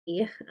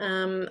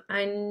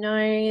I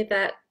know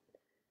that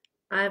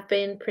I've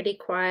been pretty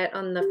quiet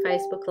on the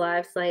Facebook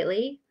Lives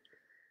lately.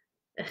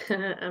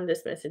 I'm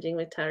just messaging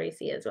with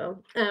Tarisi as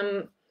well.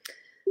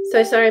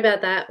 So sorry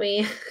about that.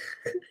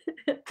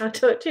 I'll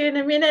talk to you in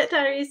a minute,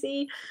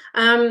 Tarisi.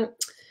 Um,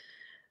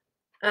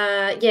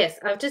 yes,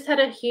 I've just had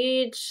a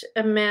huge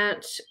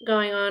amount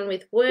going on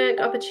with work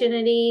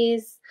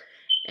opportunities,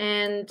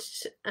 and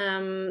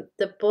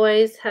the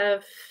boys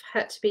have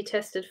had to be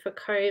tested for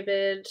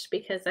COVID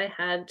because they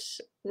had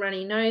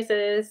runny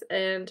noses,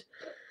 and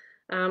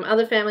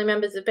other family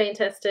members have been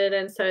tested,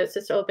 and so it's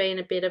just all been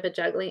a bit of a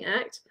juggling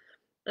act.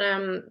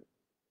 Um,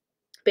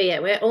 but yeah,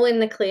 we're all in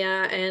the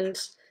clear, and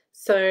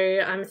so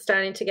I'm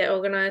starting to get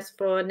organised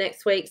for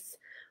next week's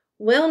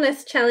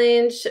wellness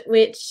challenge,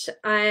 which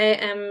I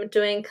am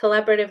doing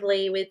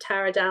collaboratively with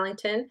Tara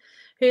Darlington,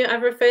 who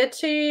I've referred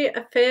to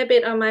a fair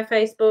bit on my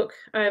Facebook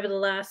over the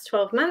last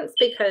 12 months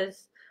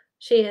because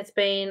she has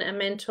been a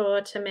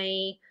mentor to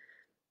me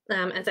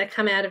as I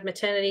come out of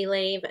maternity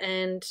leave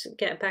and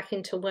get back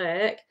into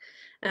work.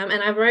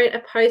 And I wrote a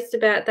post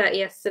about that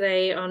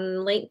yesterday on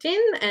LinkedIn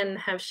and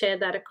have shared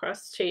that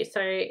across too. So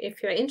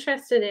if you're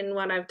interested in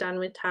what I've done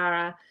with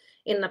Tara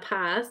in the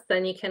past,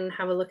 then you can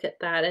have a look at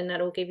that and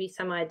that'll give you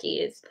some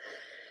ideas.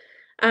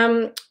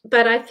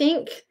 But I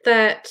think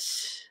that,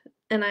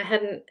 and I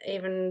hadn't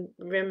even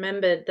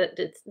remembered that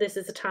this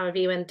is the time of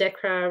year when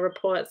DECRA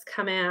reports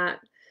come out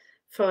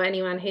for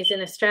anyone who's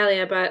in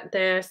Australia, but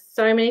there are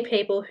so many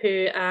people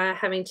who are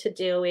having to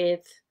deal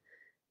with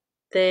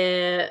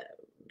their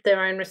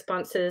their own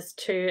responses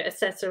to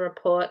assessor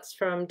reports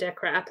from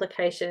DECRA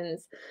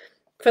applications.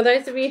 For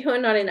those of you who are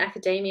not in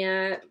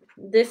academia,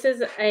 this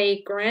is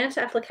a grant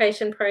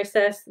application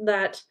process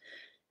that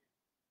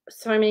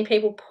so many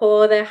people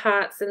pour their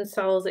hearts and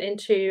souls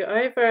into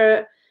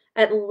over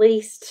at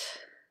least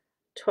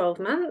 12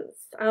 months,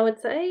 I would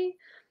say,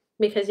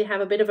 because you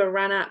have a bit of a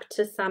run up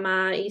to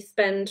summer. You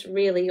spend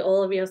really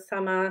all of your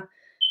summer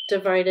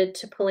devoted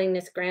to pulling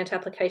this grant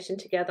application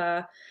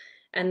together,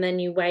 and then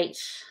you wait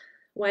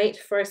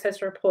for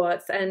assessor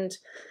reports. And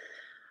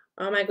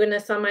oh my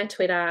goodness, on my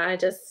Twitter, I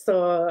just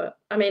saw,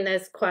 I mean,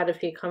 there's quite a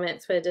few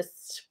comments where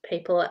just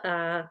people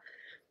are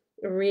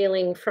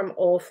reeling from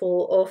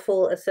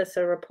awful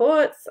assessor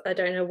reports. I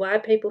don't know why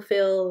people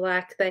feel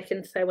like they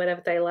can say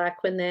whatever they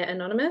like when they're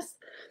anonymous,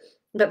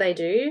 but they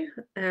do.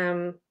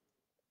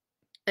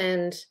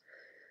 And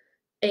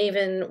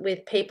even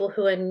with people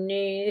who are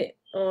new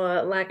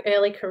or like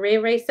early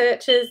career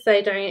researchers,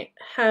 they don't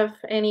have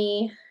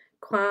any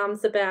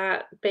qualms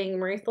about being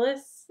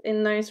ruthless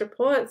in those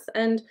reports.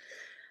 And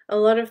a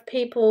lot of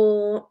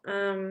people,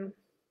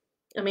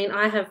 I mean,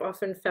 I have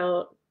often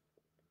felt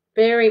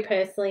very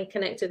personally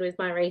connected with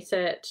my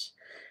research,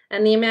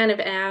 and the amount of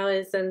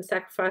hours and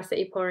sacrifice that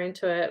you pour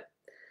into it.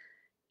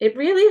 It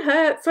really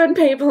hurts when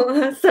people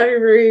are so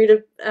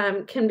rude,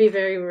 can be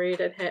very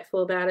rude and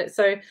hurtful about it.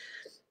 So,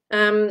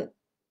 a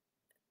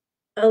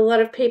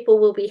lot of people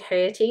will be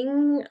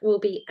hurting, will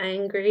be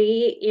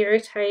angry,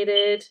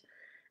 irritated,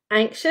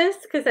 anxious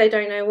because they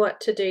don't know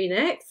what to do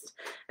next.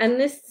 And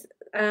this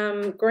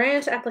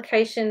grant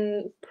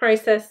application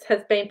process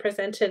has been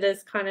presented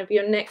as kind of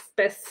your next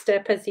best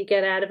step as you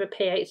get out of a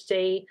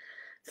PhD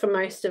for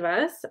most of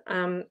us,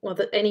 or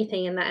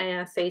anything in the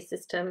ARC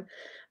system.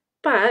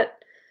 But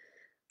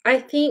I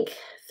think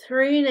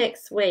through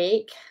next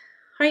week,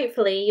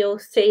 hopefully you'll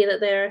see that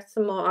there are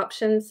some more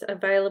options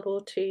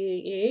available to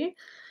you.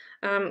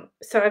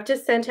 So I've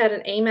just sent out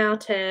an email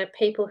to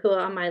people who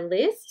are on my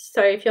list.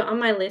 So if you're on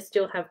my list,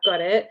 you'll have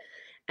got it,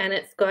 and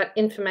it's got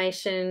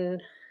information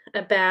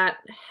about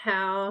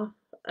how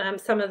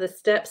some of the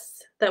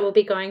steps that we'll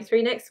be going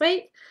through next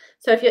week.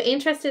 So if you're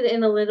interested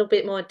in a little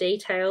bit more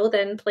detail,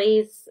 then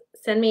please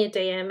send me a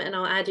DM and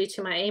I'll add you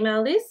to my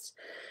email list.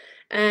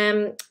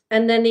 And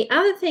then the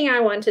other thing I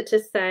wanted to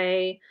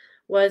say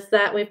was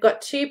that we've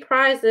got two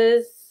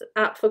prizes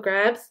up for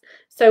grabs.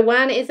 So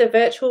one is a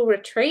virtual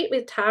retreat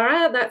with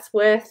Tara that's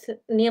worth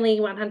nearly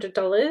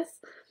 $100.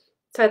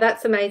 So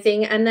that's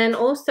amazing. And then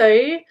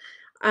also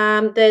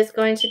there's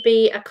going to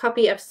be a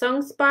copy of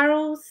Song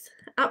Spirals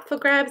up for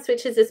grabs,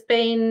 which has just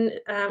been,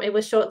 it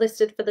was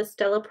shortlisted for the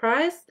Stella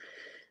Prize.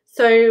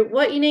 So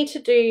what you need to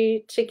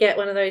do to get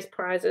one of those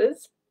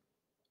prizes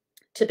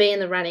to be in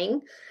the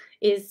running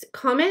is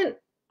comment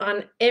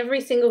on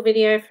every single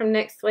video from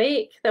next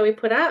week that we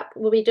put up.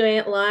 We'll be doing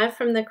it live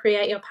from the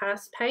Create Your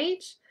Past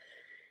page,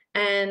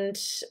 and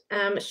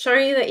show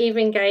you that you've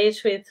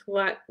engaged with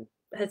what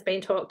has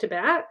been talked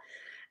about,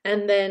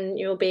 and then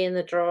you'll be in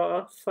the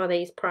draw for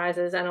these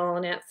prizes, and I'll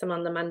announce them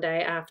on the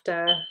Monday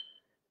after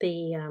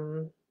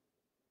the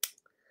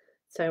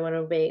so what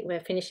it'll be, we're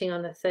finishing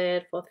on the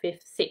 3rd, 4th,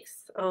 5th,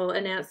 6th. I'll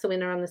announce the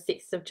winner on the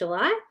 6th of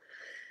July,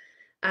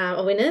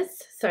 or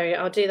winners. So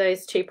I'll do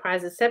those two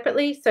prizes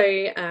separately. So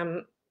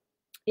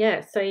yeah,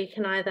 so you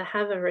can either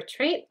have a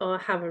retreat or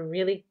have a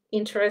really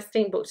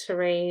interesting book to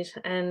read.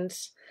 And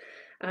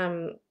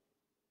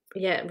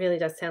yeah, it really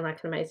does sound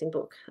like an amazing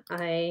book.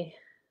 I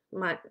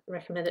might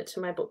recommend it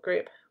to my book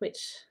group,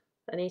 which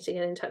I need to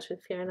get in touch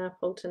with Fiona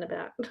Fulton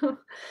about.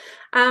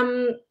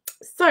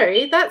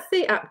 So that's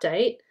the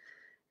update.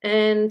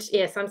 And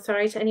yes, I'm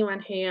sorry to anyone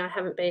who I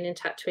haven't been in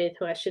touch with,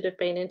 who I should have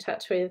been in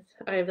touch with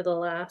over the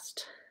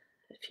last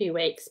few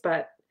weeks,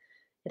 but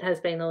it has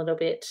been a little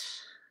bit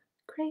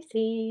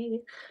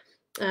crazy.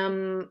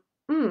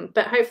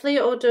 But hopefully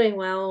you're all doing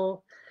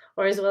well,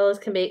 or as well as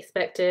can be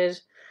expected.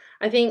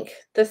 I think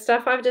the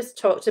stuff I've just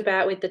talked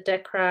about with the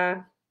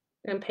DECRA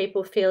and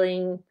people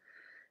feeling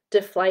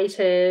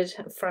deflated,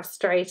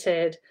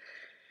 frustrated,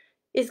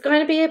 is going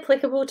to be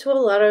applicable to a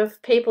lot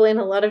of people in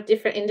a lot of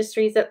different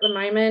industries at the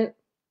moment.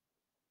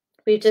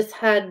 We've just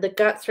had the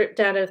guts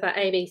ripped out of the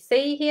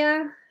ABC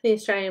here, the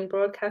Australian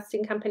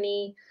Broadcasting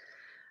Company.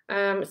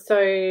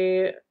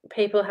 So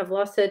people have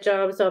lost their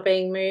jobs or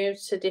being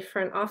moved to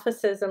different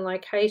offices and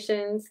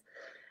locations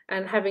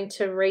and having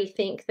to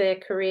rethink their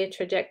career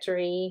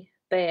trajectory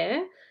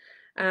there.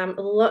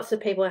 Lots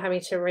of people are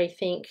having to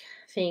rethink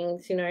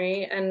things, you know,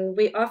 and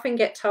we often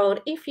get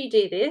told, if you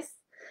do this,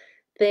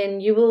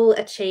 then you will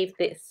achieve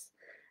this.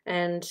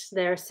 And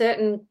there are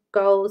certain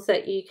goals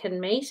that you can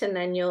meet, and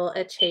then you'll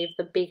achieve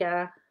the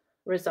bigger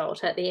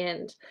result at the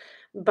end.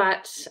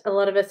 But a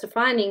lot of us are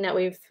finding that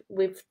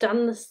we've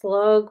done the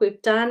slog,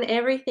 we've done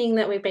everything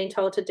that we've been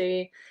told to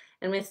do,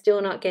 and we're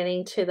still not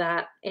getting to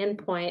that end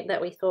point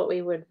that we thought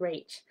we would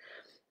reach.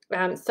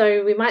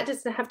 So we might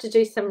just have to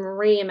do some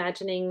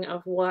reimagining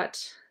of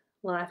what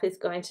life is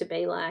going to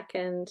be like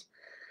and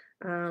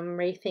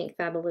rethink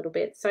that a little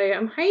bit. So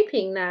I'm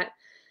hoping that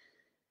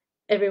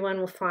everyone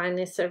will find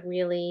this a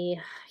really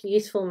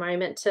useful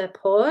moment to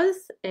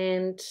pause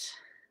and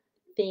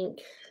think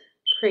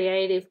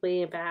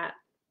creatively about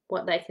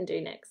what they can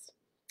do next.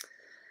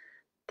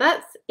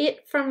 That's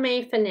it from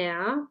me for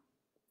now.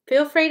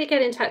 Feel free to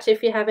get in touch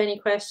if you have any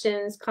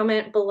questions,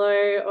 comment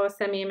below or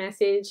send me a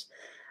message.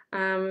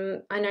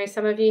 I know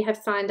some of you have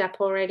signed up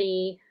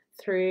already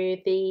through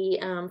the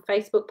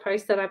Facebook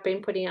post that I've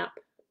been putting up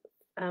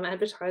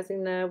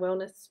advertising the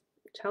wellness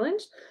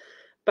challenge,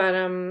 but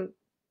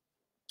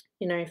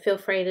you know, feel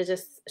free to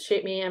just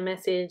shoot me a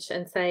message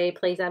and say,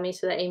 please add me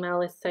to the email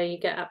list so you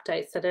get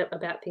updates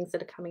about things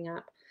that are coming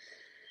up.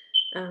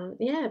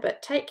 Yeah,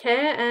 but take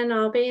care and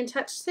I'll be in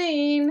touch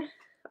soon.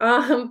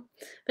 Vinaka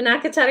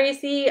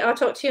Tarisi, I'll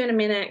talk to you in a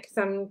minute because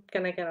I'm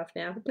going to get off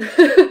now.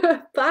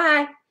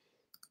 Bye.